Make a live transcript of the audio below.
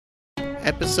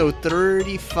Episode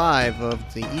 35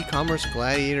 of the e-commerce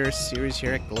gladiator series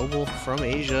here at Global from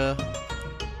Asia.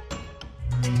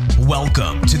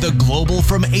 Welcome to the Global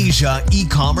from Asia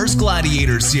e-commerce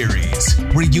gladiator series,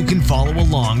 where you can follow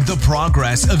along the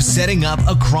progress of setting up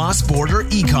a cross-border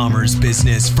e-commerce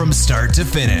business from start to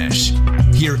finish.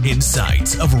 Hear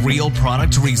insights of real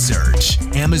product research,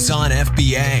 Amazon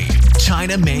FBA,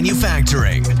 China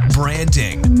manufacturing,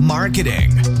 branding,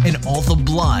 marketing, and all the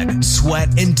blood,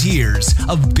 sweat, and tears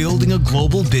of building a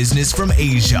global business from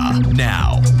Asia.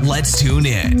 Now, let's tune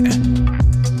in.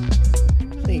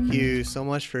 Thank you so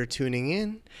much for tuning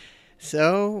in.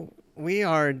 So we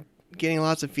are getting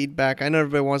lots of feedback. I know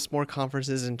everybody wants more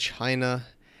conferences in China,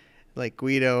 like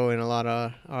Guido and a lot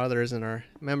of others in our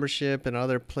membership and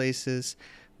other places.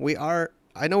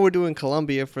 I know we're doing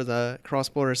Colombia for the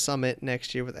Cross-Border Summit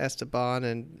next year with Esteban,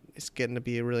 and it's getting to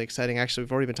be really exciting. Actually,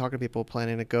 we've already been talking to people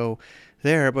planning to go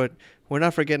there, but we're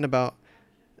not forgetting about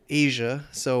Asia.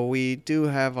 So we do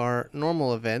have our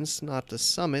normal events, not the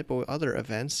summit, but other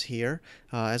events here.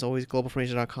 As always,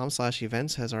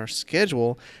 globalfromasia.com/events has our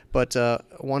schedule. But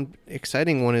one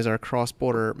exciting one is our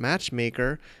cross-border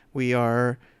matchmaker. We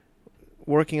are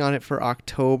working on it for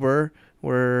October.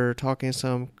 We're talking to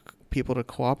some people to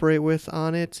cooperate with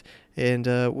on it, and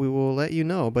we will let you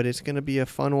know. But it's going to be a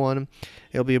fun one.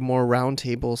 It'll be a more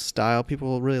roundtable style. People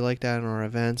will really like that in our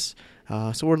events.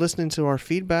 So we're listening to our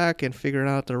feedback and figuring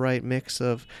out the right mix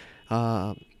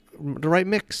for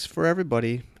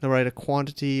everybody, the right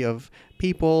quantity of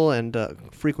people and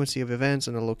frequency of events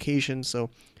and the location. So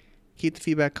keep the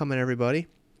feedback coming, everybody.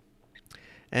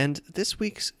 And this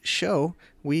week's show,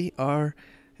 we are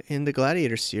in the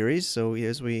Gladiator series. So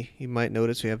as you might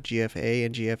notice, we have GFA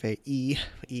and GFAE,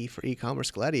 E for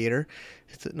e-commerce gladiator.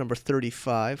 It's at number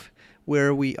 35,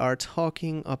 where we are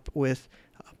talking up with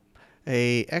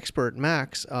a expert,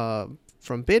 Max,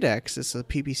 from BidX. This is a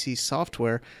PPC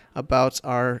software, about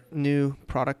our new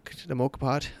product. The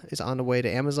Mokapot is on the way to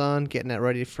Amazon, getting that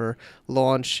ready for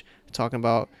launch, talking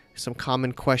about some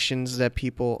common questions that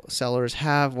sellers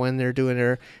have when they're doing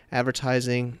their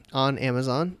advertising on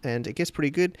Amazon, and it gets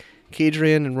pretty good.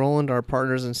 Kadrian and Roland, our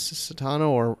partners in Satano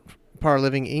or Power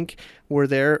Living Inc., were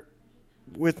there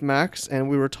with Max, and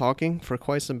we were talking for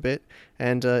quite some bit,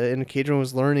 and Kadrian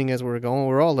was learning as we were going.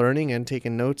 We were all learning and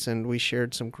taking notes, and Max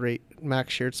shared some great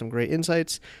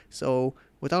insights. So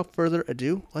without further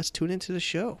ado, let's tune into the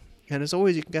show. And as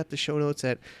always, you can get the show notes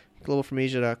at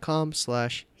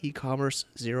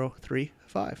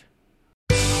globalfromasia.com/ecommerce035.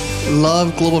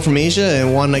 Love Global from Asia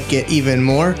and want to get even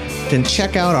more? Then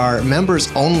check out our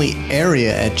members only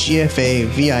area at gfavip.com.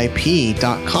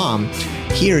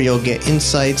 Here you'll get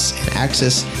insights and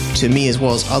access to me as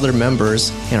well as other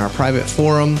members in our private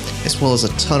forum, as well as a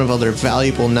ton of other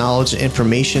valuable knowledge and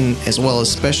information, as well as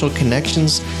special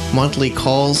connections, monthly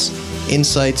calls,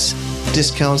 insights,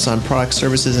 discounts on product,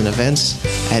 services, and events,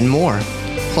 and more.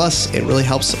 Plus, it really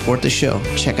helps support the show.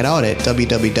 Check it out at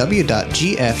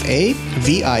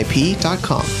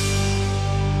www.gfavip.com.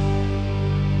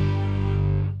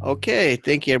 Okay,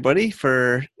 thank you everybody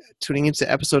for tuning into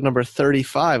episode number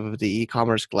 35 of the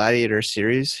e-commerce gladiator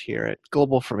series here at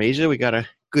Global from Asia. We got a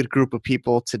good group of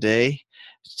people today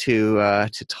to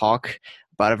talk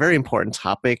about a very important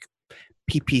topic,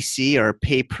 PPC, or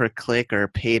pay per click or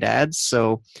paid ads.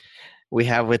 So we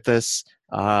have with us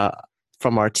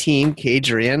from our team,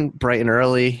 Kadrian, bright and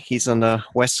early. He's on the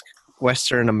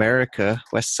Western America,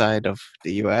 west side of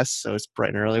the U.S., so it's bright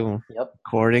and early when we're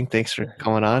recording. Thanks for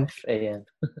coming on.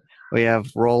 We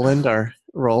have Roland.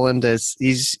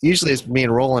 He's usually it's me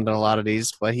and Roland on a lot of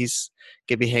these, but he's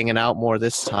gonna be hanging out more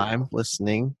this time,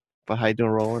 listening. But how you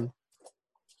doing, Roland?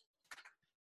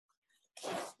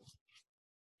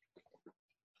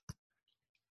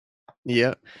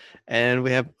 Yeah, and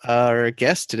we have our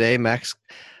guest today, Max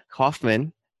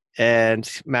Kaufman, and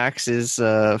Max is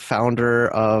founder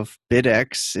of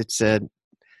BidX. It's a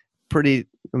pretty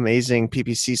amazing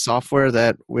PPC software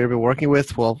that we've been working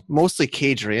with. Well, mostly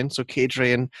Kadrian. So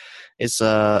Kadrian is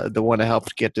the one that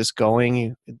helped get this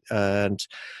going, and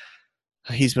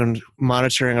he's been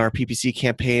monitoring our PPC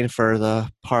campaign for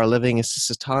the Power Living and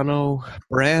Satano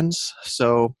brands.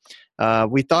 So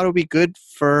we thought it would be good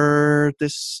for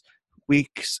this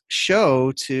week's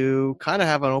show to kind of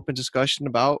have an open discussion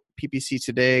about PPC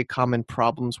today, common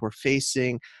problems we're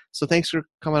facing. So thanks for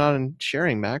coming on and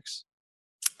sharing, Max.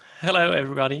 Hello,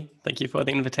 everybody. Thank you for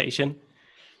the invitation.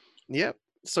 Yep.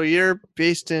 So you're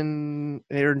based in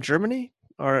Germany,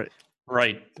 or?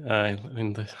 Right.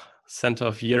 In the center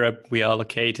of Europe, we are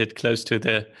located close to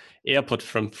the airport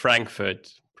from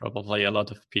Frankfurt. Probably a lot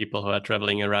of people who are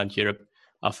traveling around Europe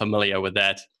are familiar with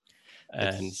that.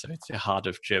 And so it's the heart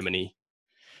of Germany.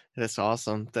 That's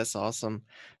awesome. That's awesome.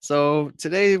 So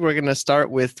today we're gonna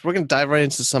dive right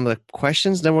into some of the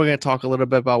questions. Then we're gonna talk a little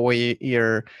bit about what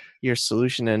your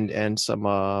solution and some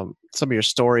of your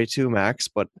story too, Max.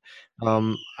 But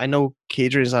I know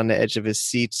Kadrian's on the edge of his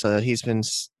seat. So he's been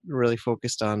really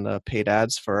focused on paid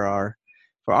ads for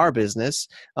our business.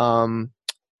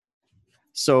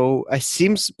 So it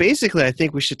seems basically, I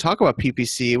think we should talk about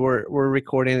PPC. We're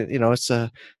recording. It's a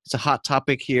hot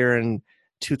topic here in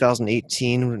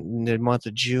 2018, in the month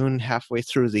of June, halfway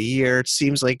through the year. It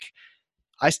seems like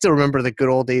I still remember the good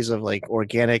old days of like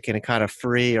organic and kind of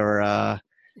free or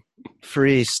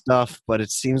free stuff. But it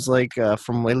seems like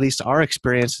from at least our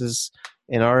experiences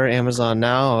in our Amazon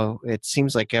now, it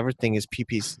seems like everything is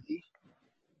PPC.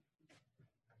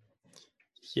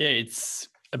 Yeah, it's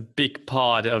a big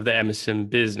part of the Amazon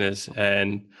business,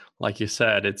 and like you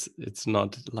said, it's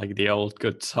not like the old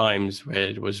good times where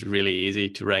it was really easy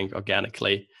to rank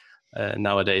organically.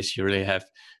 Nowadays, you really have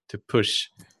to push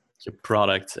your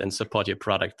product and support your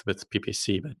product with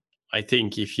PPC. But I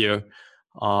think if you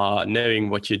are knowing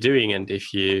what you're doing and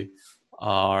if you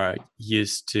are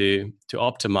used to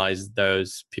optimize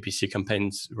those PPC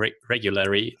campaigns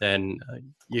regularly, then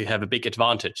you have a big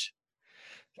advantage.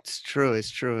 It's true.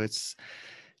 It's true. It's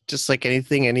just like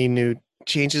anything. Any new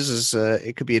changes is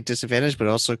it could be a disadvantage, but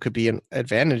also it could be an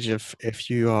advantage if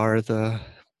you are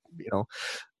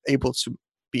able to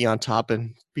be on top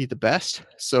and be the best.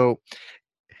 So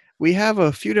we have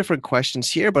a few different questions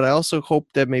here, but I also hope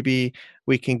that maybe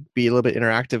we can be a little bit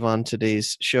interactive on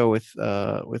today's show with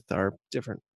our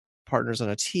different partners on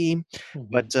a team. Mm-hmm.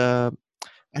 But I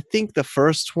think the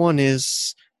first one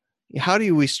is, how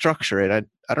do we structure it?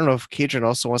 I don't know if Kadrian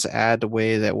also wants to add the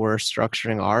way that we're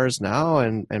structuring ours now,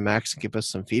 and Max can give us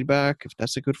some feedback if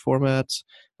that's a good format.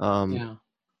 Yeah.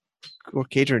 Or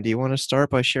Kadrian, do you want to start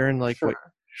by sharing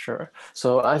Sure.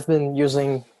 So I've been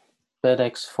using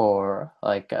Bidex for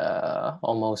like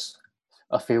almost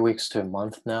a few weeks to a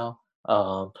month now.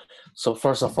 So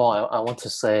first of all, I want to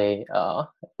say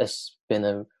it's been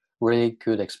a really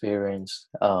good experience.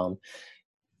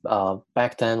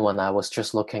 Back then, when I was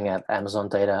just looking at Amazon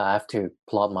data, I have to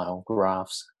plot my own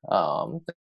graphs.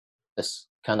 It's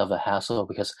kind of a hassle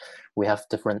because we have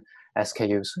different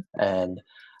SKUs, and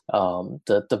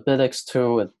the Bidex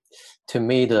tool, to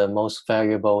me, the most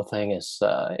valuable thing is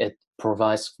it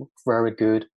provides very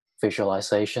good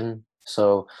visualization.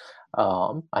 So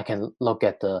I can look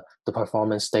at the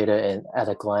performance data at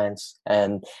a glance,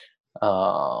 and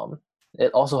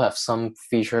it also has some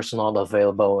features not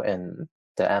available in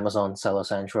the Amazon Seller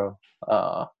Central.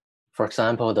 For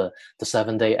example, the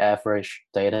 7-day average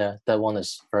data, that one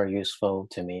is very useful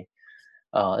to me.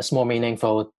 It's more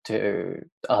meaningful to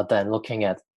than looking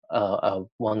at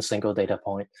one single data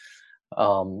point.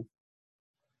 So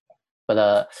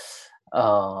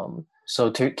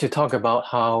to talk about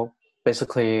how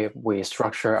basically we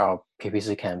structure our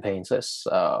PPC campaigns is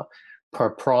per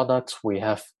product we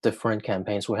have different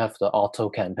campaigns. We have the auto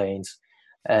campaigns,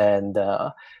 and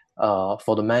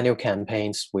for the manual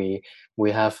campaigns we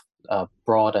have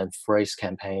broad and phrase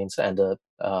campaigns and the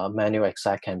manual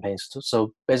exact campaigns.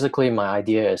 So basically my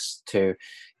idea is to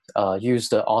use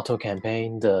the auto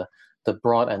campaign, the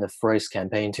broad and the phrase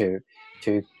campaign to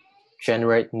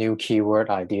generate new keyword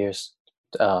ideas,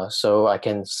 so I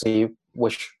can see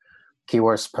which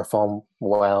keywords perform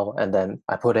well, and then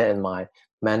I put it in my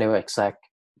manual exact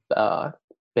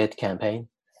bid campaign.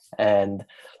 And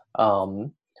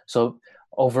so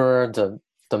over the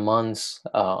months,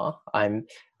 I'm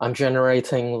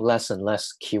generating less and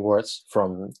less keywords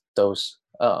from those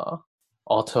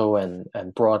auto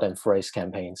and broad and phrase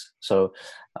campaigns. So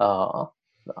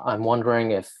I'm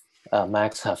wondering if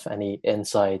Max have any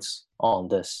insights on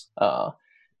this,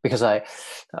 because as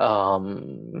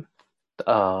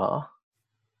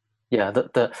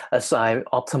I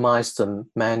optimize the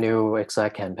manual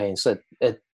exact campaigns,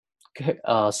 it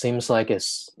seems like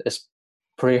it's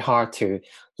pretty hard to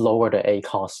lower the A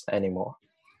cost anymore.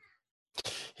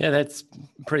 Yeah, that's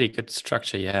pretty good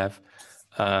structure you have.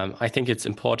 I think it's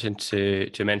important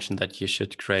to mention that you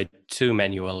should create 2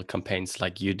 manual campaigns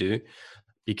like you do,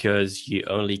 because you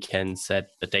only can set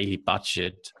the daily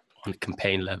budget on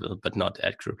campaign level, but not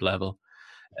at group level.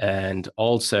 And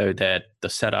also that the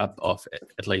setup of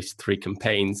at least 3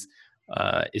 campaigns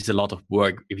is a lot of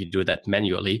work if you do that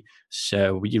manually.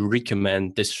 So we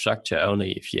recommend this structure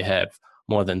only if you have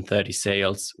more than 30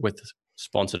 sales with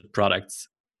sponsored products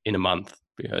in a month,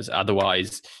 because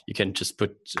otherwise you can just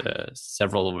put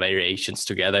several variations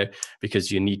together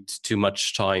because you need too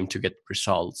much time to get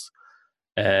results.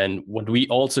 And what we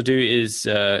also do is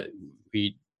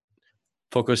we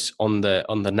focus on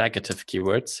the negative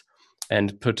keywords,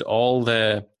 and put all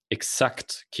the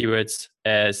exact keywords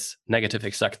as negative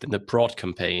exact in the broad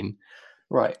campaign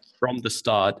Right. from the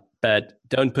start, but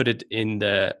don't put it in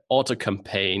the auto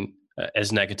campaign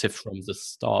as negative from the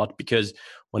start, because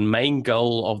one main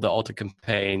goal of the auto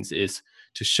campaigns is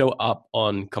to show up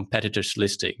on competitors'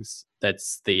 listings.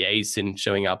 That's the ASIN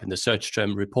showing up in the search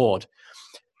term report.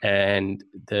 And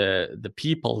the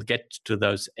people get to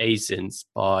those ASINs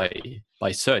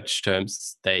by search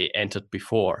terms they entered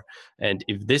before. And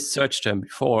if this search term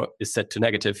before is set to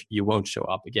negative, you won't show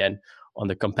up again on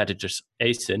the competitor's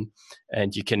ASIN.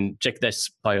 And you can check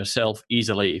this by yourself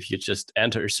easily if you just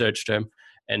enter a search term.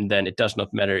 And then it does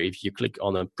not matter if you click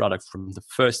on a product from the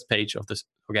first page of this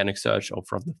organic search or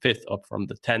from the 5th or from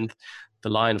the 10th, the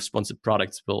line of sponsored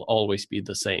products will always be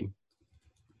the same.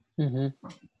 Mm-hmm.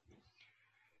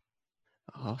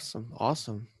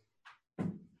 Awesome.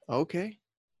 Okay.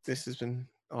 This has been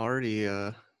already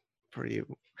pretty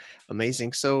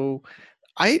amazing. So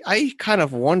I kind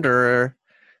of wonder,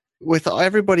 with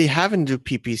everybody having to do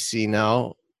PPC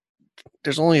now,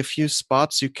 there's only a few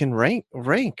spots you can rank.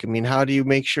 I mean, how do you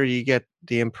make sure you get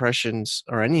the impressions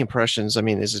or any impressions? I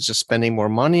mean, is it just spending more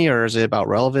money, or is it about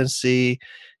relevancy,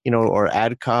 or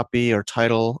ad copy or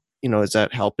title? Is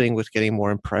that helping with getting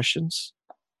more impressions?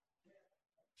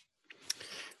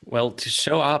 Well, to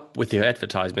show up with your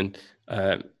advertisement,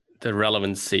 the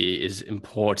relevancy is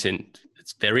important.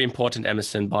 It's very important.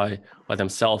 Amazon by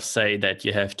themselves say that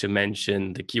you have to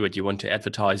mention the keyword you want to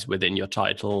advertise within your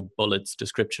title, bullets,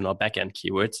 description, or backend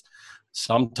keywords.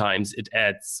 Sometimes it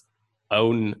adds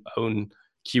own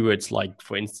keywords, like,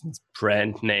 for instance,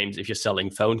 brand names. If you're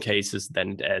selling phone cases,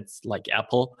 then it adds like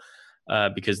Apple,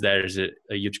 because there's a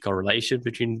huge correlation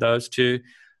between those two.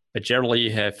 But generally,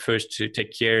 you have first to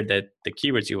take care that the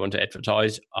keywords you want to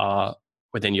advertise are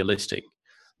within your listing.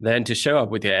 Then to show up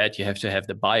with your ad, you have to have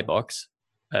the buy box.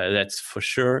 That's for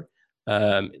sure.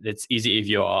 That's easy if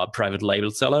you are a private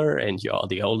label seller and you are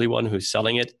the only one who's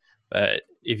selling it. But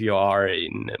if you are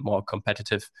in a more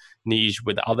competitive niche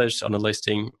with others on a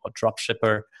listing or drop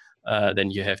shipper,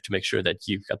 then you have to make sure that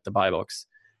you've got the buy box.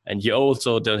 And you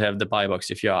also don't have the buy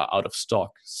box if you are out of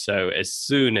stock. So as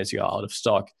soon as you are out of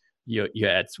stock, your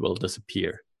ads will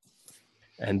disappear.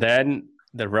 And then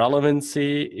the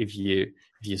relevancy, if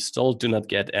you still do not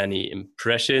get any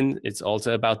impression, it's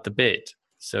also about the bid.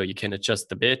 So you can adjust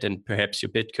the bid, and perhaps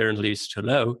your bid currently is too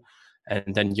low,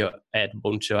 and then your ad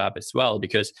won't show up as well,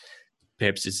 because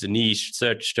perhaps it's a niche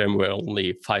search term where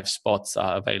only 5 spots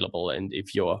are available. And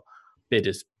if your bid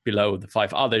is below the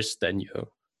 5 others, then your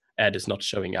ad is not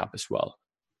showing up as well.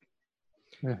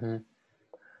 Mm-hmm.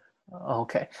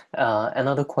 Okay.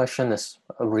 Another question is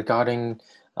regarding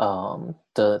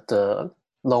the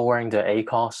lowering the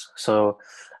ACoS. So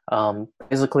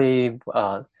basically,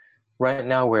 right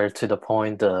now we're to the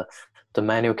point the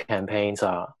manual campaigns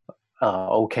are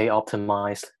okay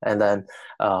optimized, and then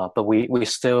but we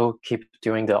still keep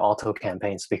doing the auto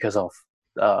campaigns because of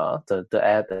the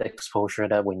ad exposure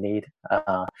that we need.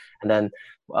 And then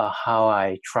how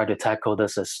I try to tackle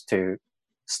this is to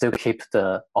still keep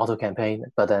the auto campaign,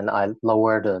 but then I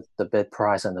lower the bid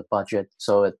price and the budget,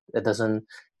 so it doesn't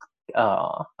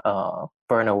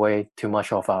burn away too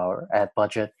much of our ad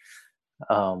budget.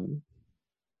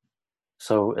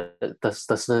 So does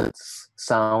this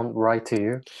sound right to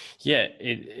you? Yeah,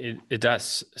 it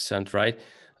does sound right.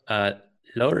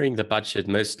 Lowering the budget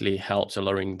mostly helps, or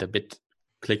lowering the bid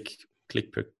click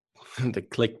per the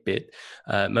click bid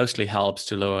mostly helps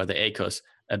to lower the ACoS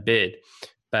a bit,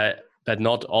 but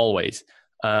not always.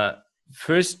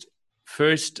 First,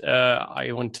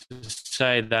 I want to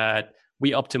say that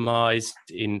we optimized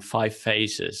in 5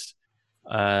 phases.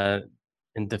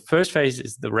 And the first phase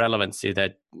is the relevancy,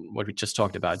 that what we just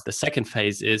talked about. The second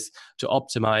phase is to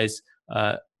optimize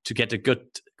to get a good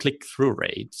click-through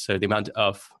rate. So the amount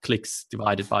of clicks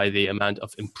divided by the amount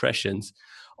of impressions.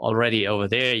 Already over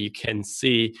there, you can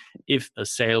see if a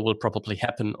sale will probably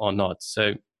happen or not.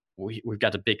 So we've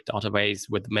got a big database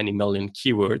with many million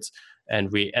keywords,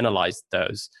 and we analyzed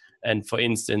those. And for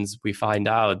instance, we find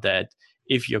out that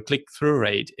if your click-through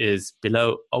rate is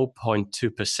below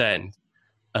 0.2%,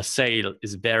 a sale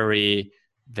is very,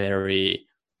 very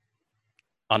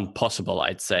impossible,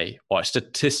 I'd say, or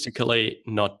statistically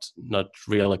not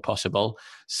really possible.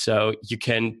 So you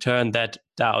can turn that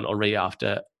down already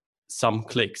after some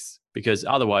clicks, because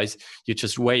otherwise you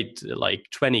just wait like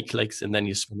 20 clicks and then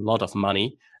you spend a lot of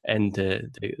money, and the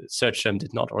search term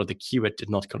did not, or the keyword did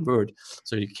not convert.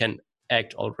 So you can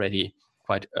act already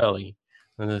quite early.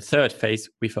 And the third phase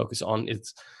we focus on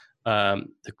is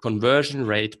the conversion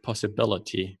rate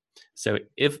possibility. So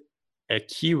if a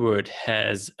keyword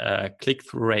has a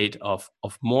click-through rate of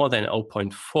more than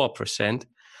 0.4%,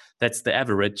 that's the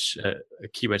average a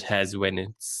keyword has when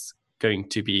it's going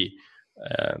to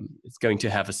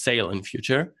have a sale in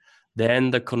future,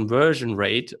 then the conversion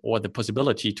rate or the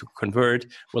possibility to convert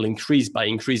will increase by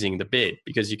increasing the bid.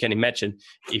 Because you can imagine,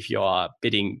 if you are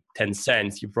bidding 10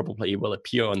 cents, you probably will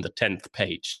appear on the 10th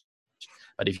page.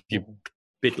 But if you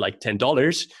bid like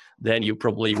 $10, then you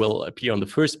probably will appear on the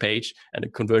first page, and the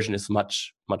conversion is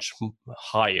much, much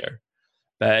higher.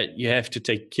 But you have to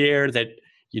take care that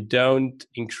you don't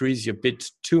increase your bid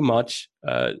too much,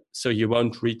 so you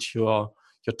won't reach your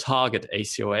target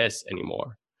ACOS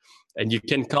anymore. And you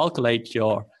can calculate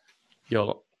your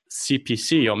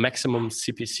CPC, your maximum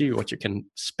CPC, what you can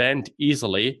spend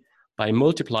easily by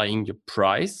multiplying your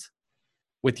price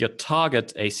with your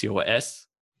target ACOS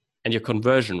and your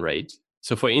conversion rate.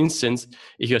 So for instance,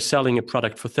 if you're selling a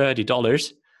product for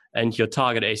 $30 and your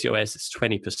target ACOS is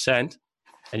 20%,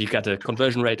 and you got a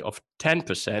conversion rate of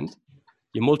 10%,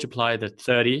 you multiply the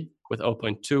 30 with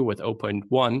 0.2, with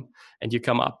 0.1, and you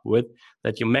come up with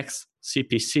that your max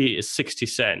CPC is 60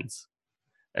 cents.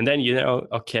 And then you know,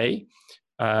 okay,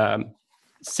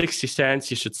 60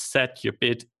 cents, you should set your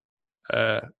bid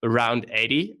around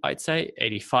 80, I'd say,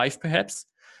 85 perhaps.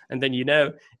 And then you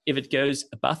know, if it goes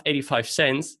above 85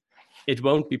 cents, it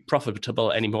won't be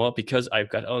profitable anymore because I've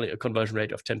got only a conversion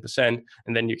rate of 10%.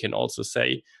 And then you can also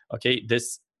say, okay,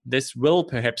 this will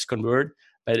perhaps convert,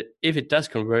 but if it does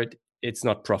convert, it's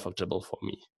not profitable for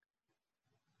me.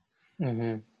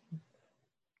 Mm-hmm.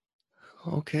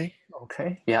 Okay.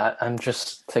 Yeah, I'm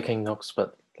just taking notes,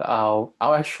 but I'll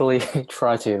actually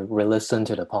try to re-listen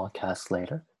to the podcast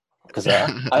later, because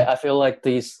I feel like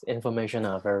these information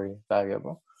are very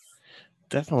valuable.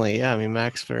 Definitely, yeah. I mean,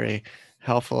 Mac's very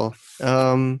helpful.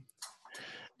 Some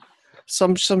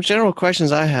general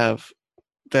questions I have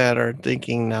that are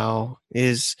thinking now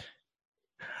is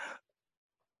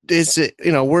it,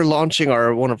 we're launching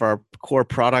one of our core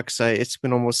products. It's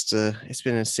been it's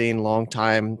been an insane long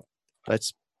time.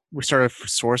 We started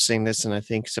sourcing this in, I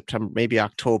think, September, maybe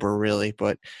October, really,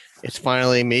 but it's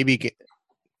finally maybe.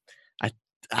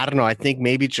 I don't know. I think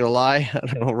maybe July. I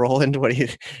don't know. Roland, what do you?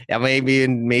 Yeah,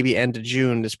 maybe end of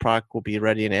June, this product will be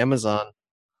ready in Amazon.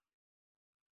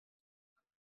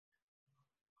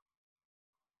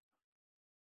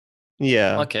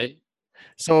 Yeah. Okay.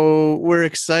 So we're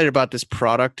excited about this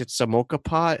product. It's a mocha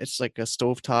pot. It's like a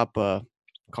stovetop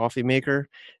coffee maker.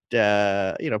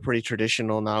 Pretty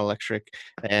traditional, not electric,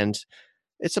 and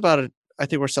it's I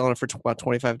think we're selling it for about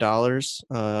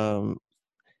 $25.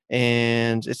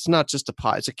 And it's not just a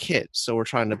pot; it's a kit. So we're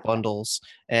trying to bundles.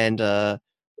 And for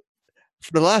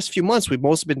the last few months, we've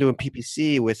mostly been doing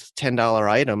PPC with $10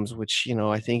 items, which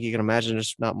I think you can imagine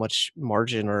there's not much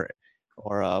margin or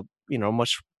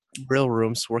much real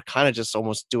room. So we're kind of just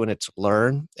almost doing it to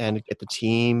learn and get the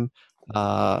team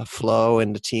flow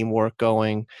and the teamwork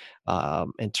going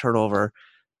and turnover.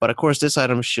 But of course, this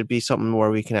item should be something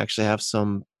where we can actually have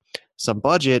some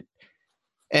budget.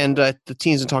 And the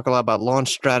teams talk a lot about launch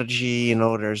strategy.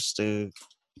 Do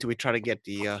we try to get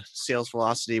the sales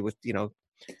velocity with giveaways,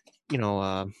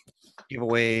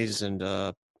 and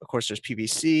of course there's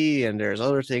PPC and there's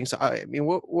other things. I mean,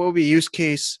 what would be a use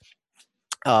case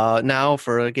now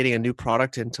for getting a new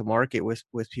product into market with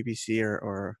PPC,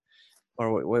 or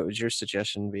what would your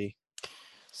suggestion be?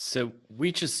 So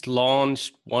we just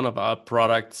launched one of our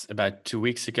products about 2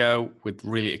 weeks ago with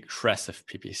really aggressive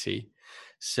PPC.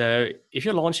 So if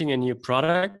you're launching a new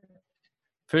product,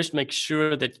 first make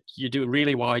sure that you do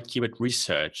really wide keyword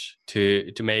research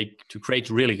to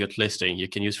create really good listing. You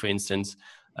can use, for instance,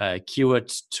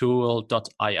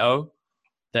 keywordtool.io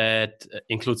that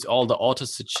includes all the auto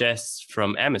suggests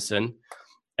from Amazon.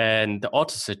 And the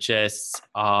auto suggests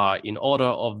are in order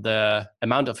of the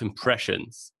amount of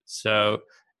impressions. So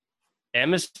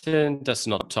Amazon does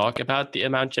not talk about the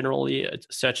amount generally a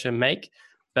searcher make,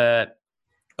 but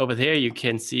over there you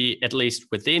can see, at least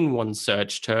within one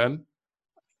search term,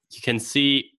 you can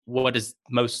see what is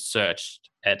most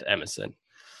searched at Amazon.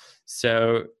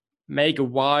 So make a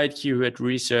wide keyword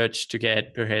research to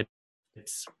get perhaps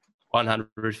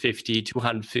 150,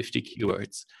 250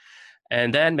 keywords.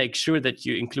 And then make sure that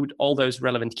you include all those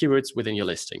relevant keywords within your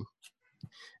listing.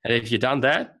 And if you've done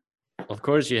that, of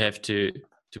course, you have to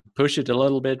push it a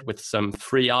little bit with some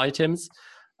free items.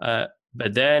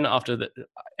 But then after the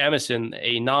Amazon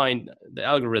A9, the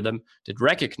algorithm did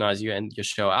recognize you and you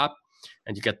show up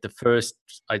and you get the first,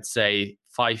 I'd say,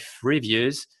 5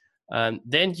 reviews,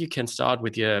 then you can start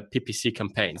with your PPC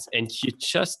campaigns. And you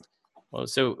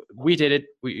so we did it.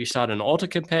 We started an auto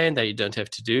campaign that you don't have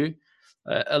to do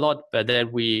a lot, but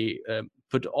then we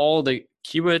put all the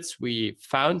keywords we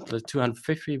found, the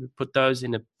 250, we put those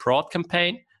in a broad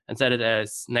campaign and set it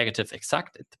as negative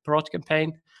exact at the broad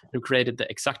campaign. We created the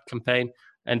exact campaign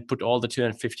and put all the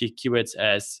 250 keywords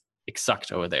as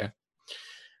exact over there.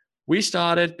 We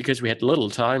started, because we had little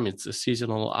time, it's a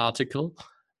seasonal article,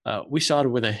 we started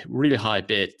with a really high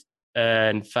bid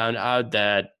and found out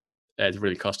that it's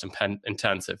really cost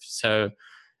intensive. So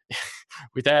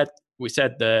with that, we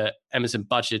set the Amazon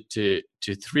budget to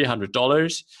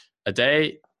 $300 a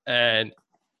day, and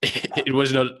it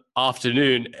was an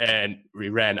afternoon and we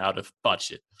ran out of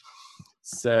budget.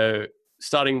 So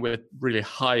starting with really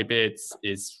high bids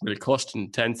is really cost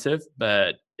intensive,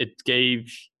 but it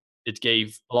gave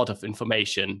a lot of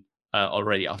information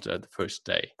already after the first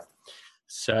day.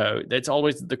 So that's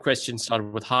always the question: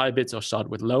 start with high bids or start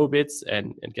with low bids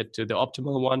and get to the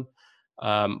optimal one.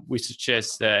 We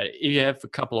suggest that if you have a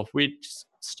couple of weeks,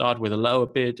 start with a lower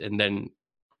bid and then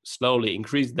slowly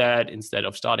increase that instead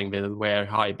of starting with a very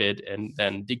high bid and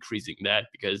then decreasing that,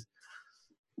 because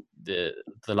the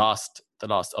last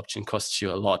option costs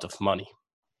you a lot of money.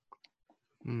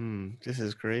 This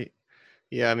is great.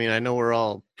 Yeah, I mean, I know we're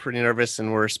all pretty nervous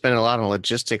and we're spending a lot on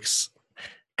logistics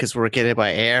because we're getting it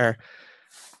by air.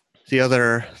 The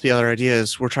other idea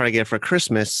is we're trying to get it for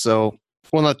Christmas. So,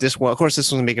 well, not this one. Of course,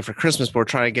 this one's make it for Christmas, but we're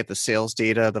trying to get the sales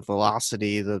data, the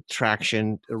velocity, the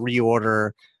traction, the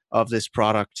reorder of this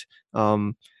product.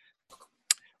 So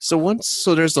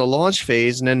there's the launch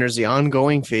phase and then there's the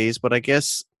ongoing phase. But I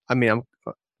guess the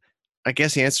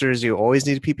answer is you always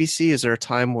need a PPC. Is there a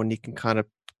time when you can kind of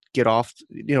get off,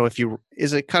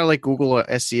 is it kind of like Google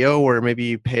SEO where maybe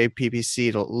you pay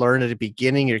PPC to learn at the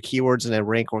beginning your keywords and then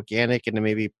rank organic and then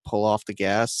maybe pull off the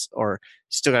gas, or you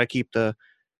still got to keep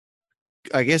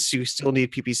I guess you still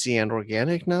need PPC and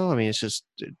organic now? I mean, it's just,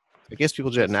 I guess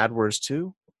people do it in AdWords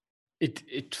too.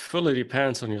 It fully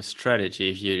depends on your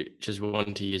strategy. If you just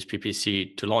want to use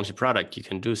PPC to launch a product, you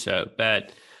can do so.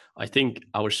 But I think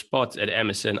our spots at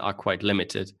Amazon are quite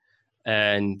limited,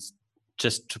 and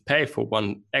just to pay for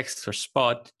one extra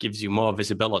spot gives you more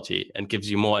visibility and gives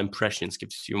you more impressions,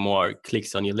 gives you more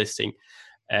clicks on your listing,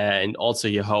 and also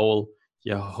your whole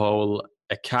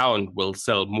account will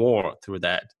sell more through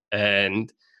that.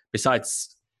 And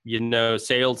besides,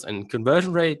 sales and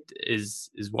conversion rate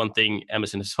is one thing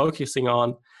Amazon is focusing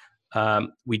on.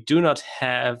 We do not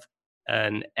have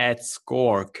an ad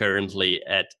score currently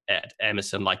at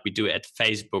Amazon like we do at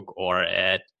Facebook or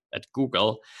at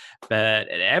Google, but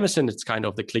at Amazon it's kind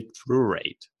of the click-through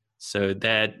rate. So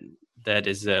that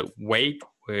is a weight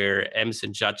where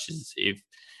Amazon judges if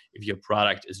your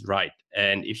product is right.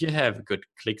 And if you have a good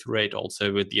click-through rate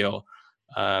also with your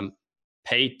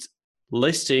paid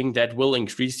listing, that will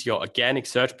increase your organic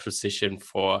search position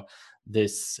for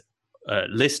this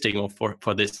listing or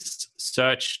for this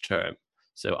search term.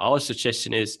 So our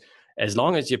suggestion is, as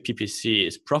long as your PPC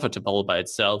is profitable by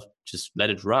itself, just let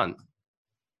it run.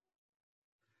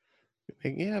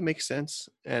 Yeah, it makes sense.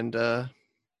 And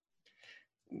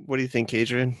what do you think,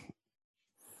 Adrian?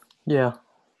 Yeah,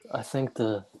 I think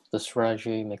the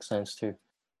strategy makes sense too.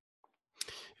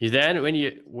 Then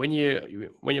when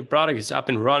your product is up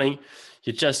and running,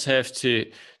 you just have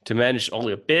to manage all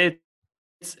your bids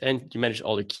and you manage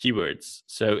all the keywords.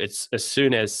 So it's as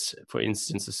soon as, for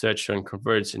instance, the search term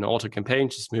converts in auto campaign,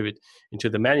 just move it into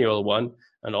the manual one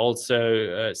and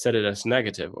also set it as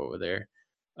negative over there,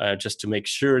 just to make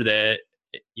sure that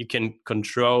you can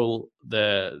control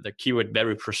the keyword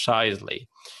very precisely.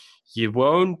 You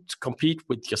won't compete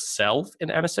with yourself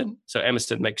in Amazon. So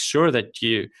Amazon makes sure that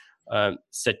you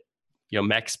set your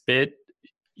max bid,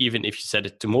 even if you set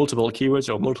it to multiple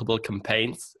keywords or multiple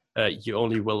campaigns. You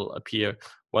only will appear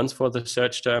once for the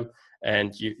search term,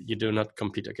 and you do not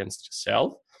compete against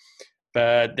yourself.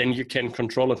 But then you can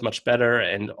control it much better,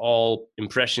 and all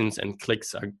impressions and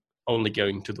clicks are only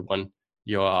going to the one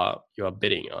you are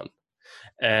bidding on.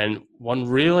 And one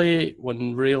really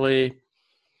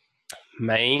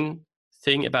main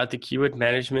thing about the keyword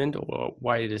management, or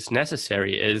why it is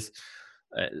necessary, is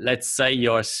let's say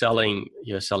you're selling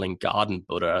garden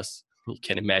butters. You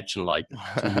can imagine like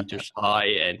 2 meters high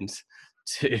and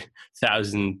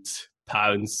 2,000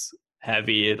 pounds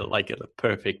heavy, like a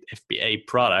perfect FBA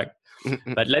product.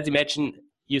 But let's imagine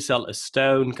you sell a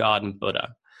stone garden butter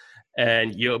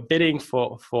and you're bidding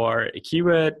for a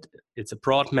keyword. It's a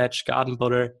broad match garden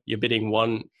butter. You're bidding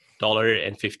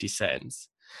 $1.50.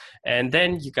 And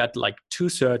then you got like 2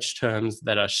 search terms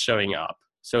that are showing up.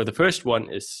 So the first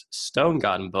one is stone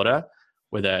garden butter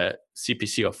with a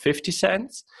CPC of 50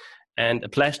 cents and a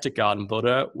plastic garden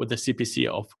butter with a CPC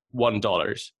of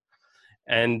 $1.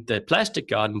 And the plastic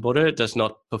garden butter does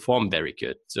not perform very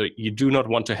good. So you do not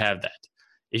want to have that.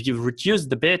 If you reduce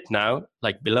the bid now,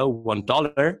 like below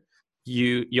 $1,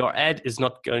 your ad is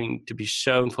not going to be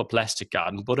shown for plastic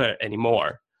garden butter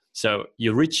anymore. So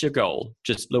you reach your goal.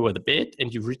 Just lower the bid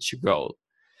and you reach your goal.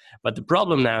 But the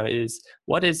problem now is,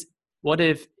 what if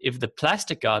the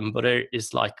plastic garden butter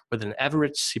is like with an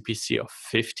average CPC of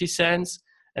 50 cents,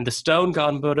 and the stone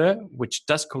garden butter, which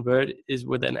does convert, is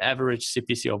with an average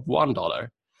CPC of $1.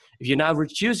 If you now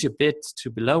reduce your bid to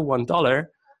below $1,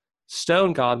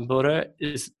 stone garden butter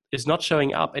is not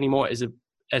showing up anymore as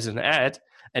an ad,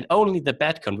 and only the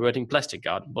bad converting plastic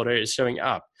garden butter is showing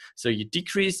up. So you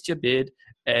decreased your bid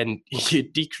and you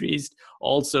decreased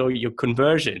also your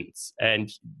conversions. And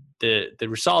the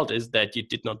result is that you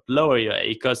did not lower your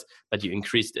ACoS, but you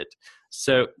increased it.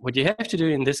 So what you have to do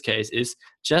in this case is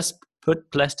just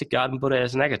put plastic garden butter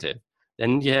as negative.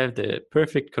 Then you have the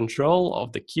perfect control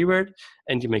of the keyword,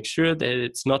 and you make sure that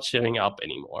it's not showing up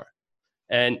anymore.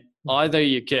 And either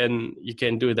you can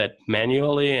do that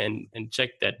manually and check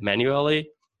that manually,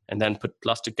 and then put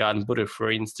plastic garden butter,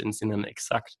 for instance, in an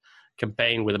exact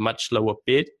campaign with a much lower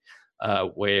bid,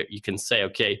 where you can say,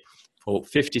 okay, for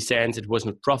 50 cents it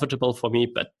wasn't profitable for me,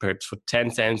 but perhaps for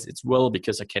 10 cents it will,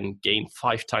 because I can gain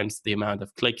 5 times the amount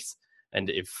of clicks. And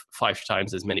if 5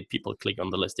 times as many people click on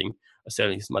the listing,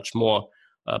 selling is much more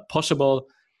possible.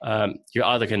 You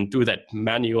either can do that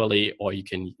manually, or you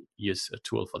can use a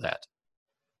tool for that.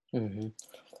 Mm-hmm.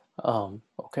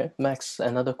 Okay, Max,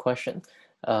 another question.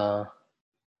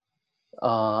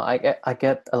 I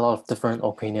get a lot of different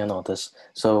opinion on this.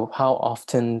 So how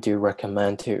often do you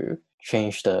recommend to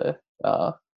change to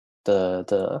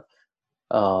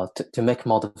make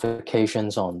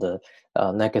modifications on the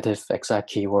negative exact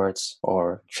keywords,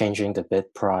 or changing the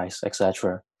bid price,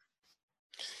 etc.?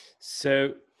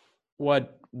 So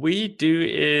what we do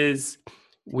is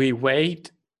we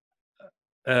wait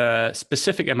a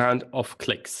specific amount of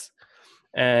clicks,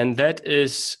 and that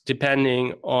is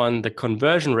depending on the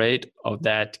conversion rate of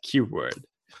that keyword.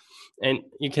 And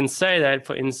you can say that,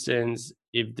 for instance,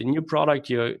 if the new product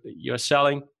you're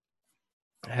selling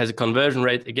has a conversion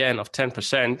rate, again, of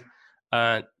 10%,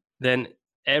 then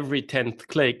every 10th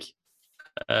click,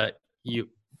 you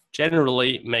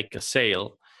generally make a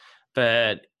sale.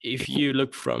 But if you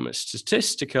look from a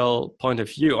statistical point of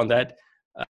view on that,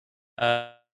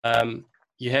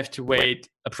 you have to wait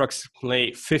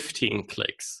approximately 15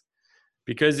 clicks,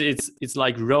 because it's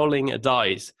like rolling a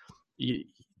dice.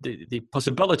 The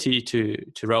possibility to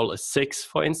roll a 6,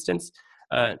 for instance,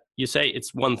 you say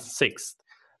it's 1/6,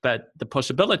 but the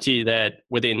possibility that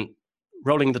within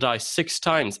rolling the dice 6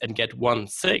 times and get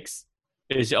 1/6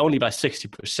 is only by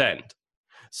 60%.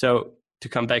 So to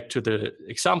come back to the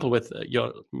example with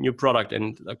your new product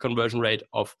and a conversion rate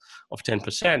of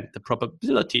 10%, the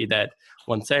probability that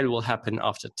one sale will happen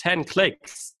after 10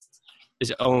 clicks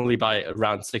is only by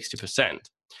around 60%.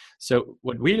 So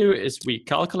what we do is we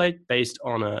calculate based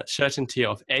on a certainty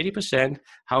of 80%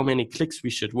 how many clicks we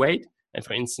should wait. And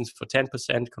for instance, for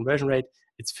 10% conversion rate,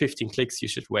 it's 15 clicks you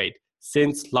should wait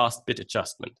since last bid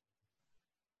adjustment.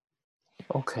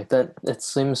 Okay, then it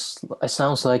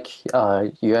sounds like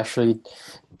you actually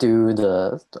do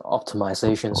the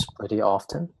optimizations pretty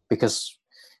often, because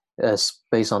it's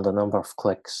based on the number of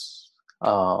clicks.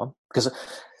 Because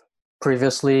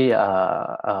previously,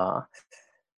 I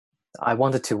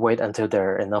wanted to wait until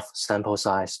there are enough sample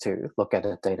size to look at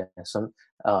the data. So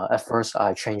at first,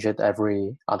 I change it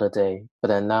every other day, but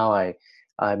then now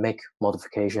I make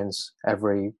modifications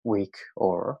every week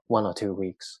or 1 or 2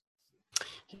 weeks.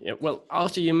 Yeah, well,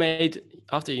 after you made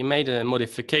a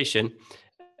modification,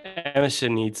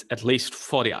 Amazon needs at least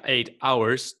 48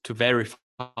 hours to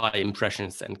verify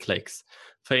impressions and clicks.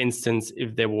 For instance,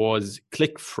 if there was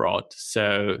click fraud,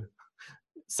 so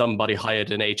somebody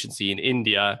hired an agency in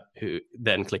India who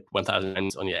then clicked 1,000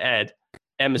 times on your ad,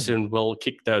 Amazon will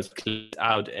kick those clicks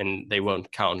out and they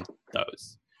won't count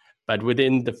those. But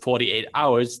within the 48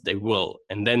 hours, they will,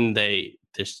 and then they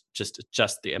just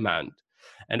adjust the amount.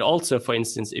 And also, for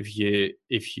instance, if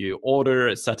you order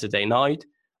a Saturday night,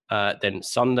 then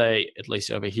Sunday, at least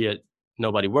over here,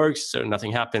 nobody works, so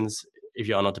nothing happens. If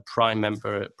you are not a Prime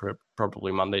member,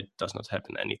 probably Monday does not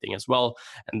happen anything as well.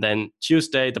 And then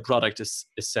Tuesday, the product is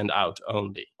sent out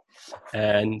only.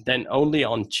 And then only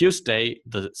on Tuesday,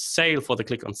 the sale for the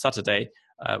click on Saturday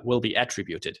will be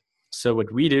attributed. So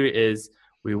what we do is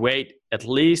we wait at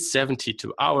least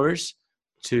 72 hours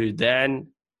to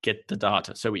then get the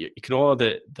data. So we ignore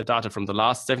the data from the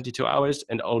last 72 hours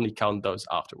and only count those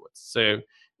afterwards. So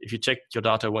if you check your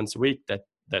data once a week,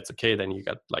 that's okay. Then you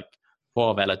got like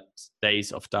 4 valid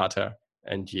days of data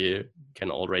and you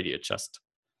can already adjust.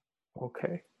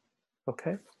 Okay.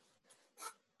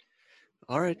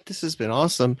 All right, this has been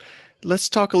awesome. Let's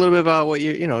talk a little bit about what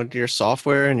your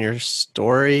software and your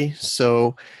story.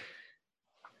 So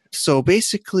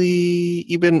basically,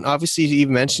 you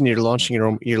mentioned you're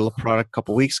launching your product a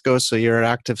couple weeks ago. So you're an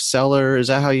active seller. Is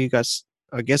that how you got?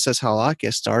 I guess that's how I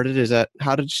get started. Is that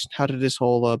how did this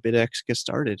whole BitX get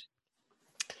started?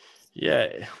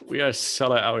 Yeah, we are a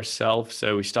seller ourselves.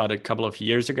 So we started a couple of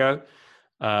years ago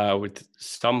with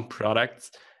some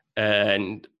products,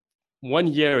 and 1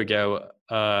 year ago,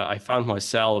 I found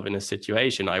myself in a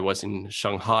situation. I was in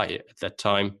Shanghai at that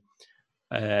time,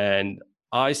 and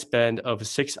I spent over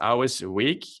 6 hours a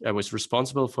week. I was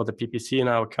responsible for the PPC in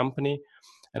our company,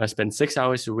 and I spent 6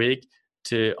 hours a week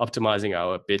to optimizing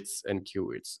our bits and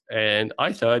keywords. And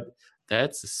I thought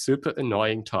that's a super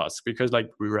annoying task because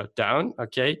we wrote down,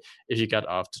 okay, if you got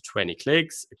after 20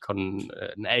 clicks, an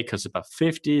acre's above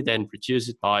 50, then reduce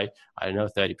it by,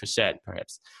 30%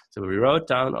 perhaps. So we wrote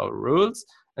down our rules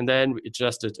and then we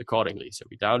adjusted accordingly. So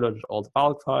we downloaded all the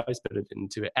bulk files, put it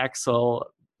into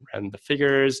Excel, ran the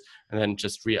figures, and then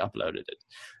just re-uploaded it.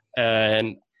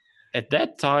 And at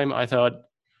that time, I thought,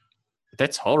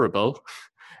 that's horrible.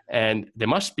 And there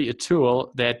must be a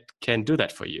tool that can do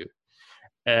that for you.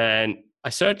 And I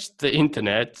searched the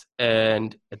internet,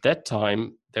 and at that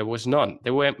time, there was none.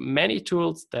 There were many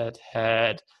tools that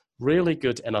had really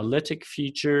good analytic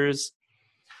features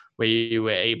where you were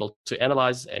able to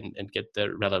analyze and get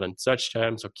the relevant search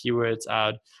terms or keywords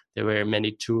out. There were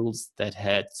many tools that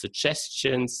had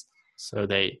suggestions. So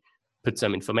they put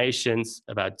some information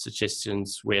about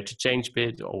suggestions where to change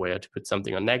bit or where to put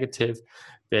something on negative.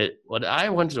 But what I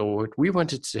wanted, or what we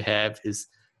wanted to have, is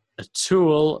a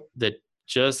tool that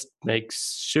just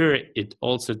makes sure it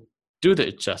also does the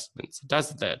adjustments.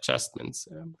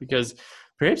 Because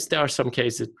perhaps there are some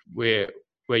cases where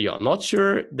you're not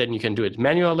sure, then you can do it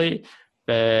manually.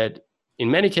 But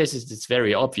in many cases, it's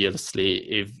very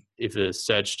obviously if a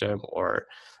search term or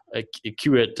a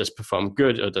keyword does perform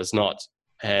good or does not.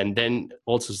 And then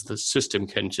also the system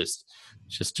can just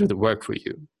do the work for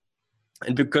you.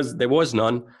 And because there was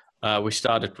none, we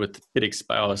started with BitX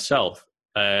by ourselves.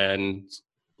 And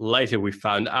later we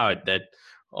found out that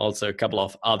also a couple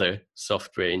of other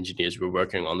software engineers were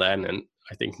working on that. And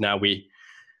I think now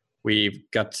we've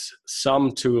got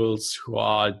some tools who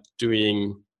are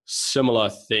doing similar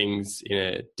things in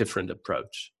a different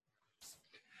approach.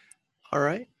 All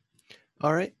right.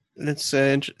 That's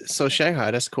so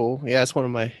Shanghai. That's cool. Yeah, it's one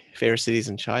of my favorite cities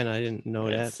in China. I didn't know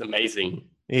that. It's amazing.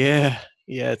 Yeah,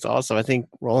 it's awesome. I think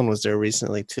Roland was there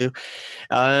recently too,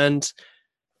 and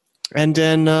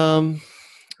then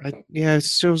it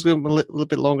still was a little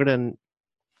bit longer than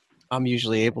I'm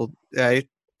usually able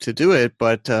to do it,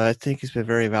 but I think it's been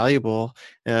very valuable.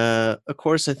 Of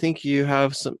course, I think you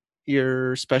have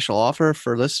your special offer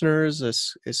for listeners. I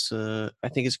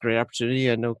think it's a great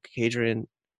opportunity. I know Kadrian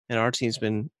and our team's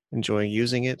been enjoying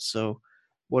using it. So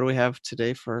what do we have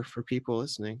today for people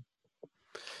listening?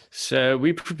 So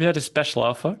we prepared a special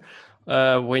offer.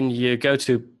 When you go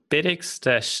to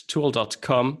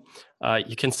bitx-tool.com,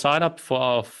 you can sign up for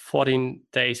our 14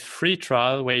 days free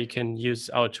trial where you can use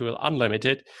our tool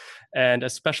unlimited. And a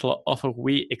special offer,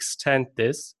 we extend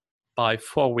this by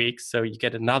 4 weeks. So you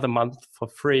get another month for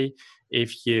free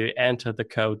if you enter the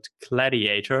code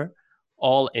GLADIATOR,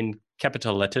 all in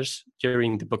capital letters,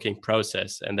 during the booking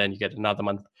process. And then you get another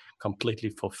month completely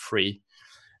for free.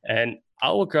 And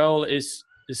our goal is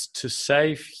to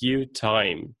save you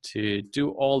time to do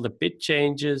all the bit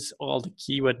changes, all the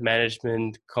keyword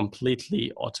management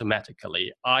completely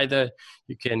automatically. Either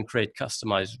you can create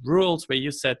customized rules where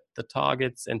you set the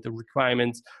targets and the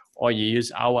requirements, or you use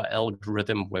our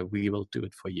algorithm where we will do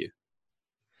it for you.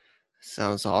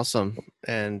 Sounds awesome.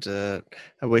 And I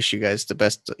wish you guys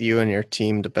you and your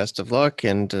team the best of luck.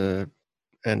 And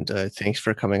thanks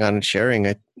for coming on and sharing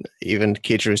it. Even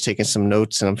Kadrian is taking some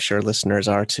notes, and I'm sure listeners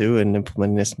are too, and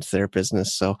implementing this into their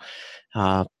business. So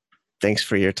thanks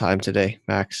for your time today,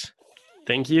 Max.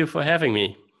 Thank you for having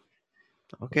me.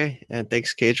 Okay. And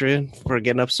thanks, Kadrian, for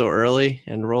getting up so early,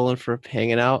 and Roland for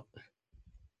hanging out.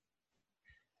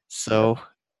 So,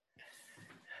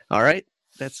 all right.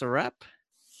 That's a wrap.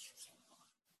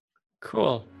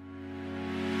 Cool.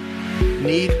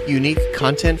 Need unique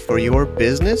content for your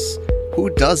business?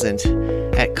 Who doesn't?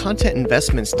 At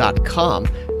contentinvestments.com,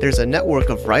 there's a network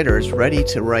of writers ready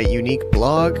to write unique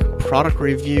blog, product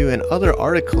review, and other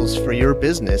articles for your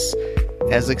business.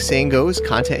 As the saying goes,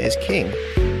 content is king.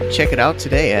 Check it out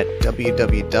today at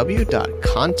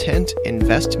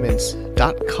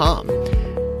www.contentinvestments.com,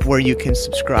 where you can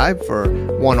subscribe for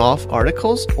one-off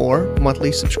articles or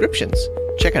monthly subscriptions.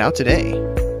 Check it out today.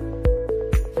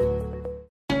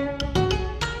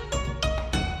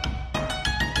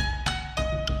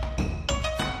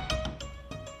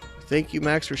 thank you,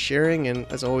 Max, for sharing. And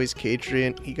as always,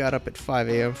 Kadrian, he got up at 5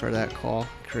 a.m. for that call.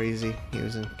 Crazy. He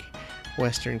was in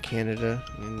Western Canada.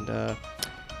 And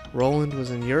Roland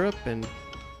was in Europe, and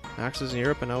Max was in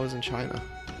Europe, and I was in China.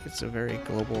 It's a very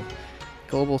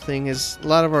global thing. Is a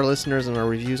lot of our listeners and our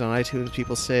reviews on iTunes,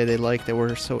 people say they like that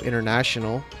we're so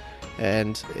international.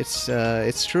 And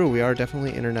it's true. We are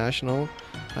definitely international.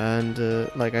 And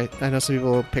I know some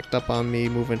people picked up on me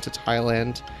moving to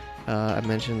Thailand. I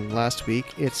mentioned last week.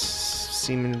 It's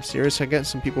seeming serious. I got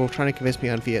some people trying to convince me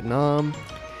on Vietnam.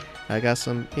 I got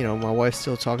some, my wife's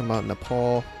still talking about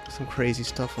Nepal, some crazy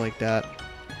stuff like that.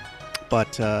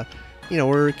 But,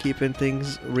 we're keeping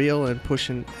things real and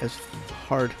pushing as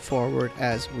hard forward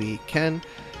as we can.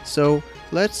 So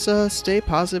let's stay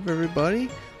positive, everybody.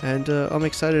 And I'm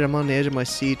excited. I'm on the edge of my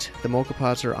seat. The Mocha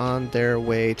Pots are on their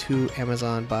way to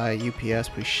Amazon by UPS.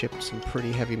 We shipped some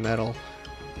pretty heavy metal,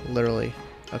 literally,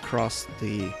 across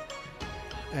the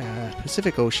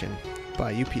Pacific Ocean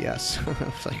by UPS.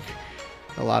 It's like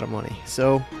a lot of money.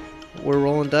 So we're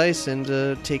rolling dice and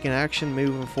taking action,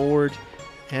 moving forward,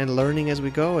 and learning as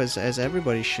we go, as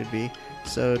everybody should be.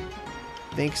 So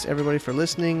thanks, everybody, for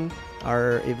listening.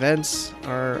 Our events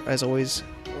are, as always,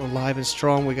 live and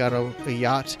strong. We got a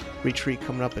yacht retreat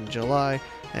coming up in July,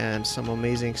 and some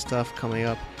amazing stuff coming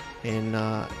up in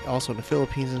also in the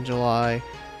Philippines in July.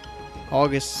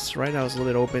 August right now is a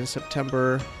little bit open.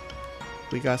 September,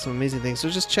 we got some amazing things, so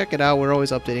just check it out. We're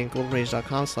always updating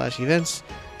globalfromasia.com/events,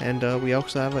 and we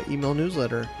also have an email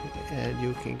newsletter, and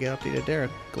you can get updated there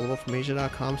at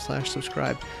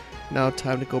globalfromasia.com/subscribe. Now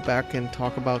time to go back and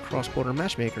talk about cross-border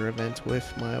matchmaker events with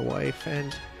my wife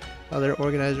and other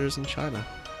organizers in China.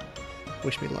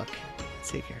 Wish me luck.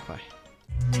 Take care. Bye.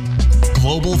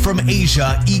 Global from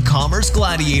Asia E-commerce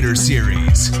Gladiator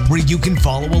Series, where you can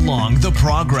follow along the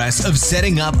progress of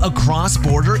setting up a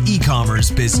cross-border e-commerce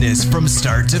business from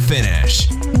start to finish.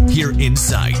 Hear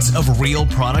insights of real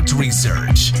product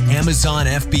research, Amazon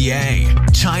FBA,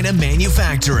 China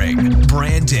manufacturing,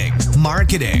 branding,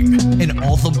 marketing, and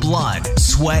all the blood,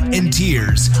 sweat, and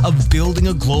tears of building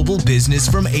a global business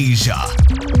from Asia.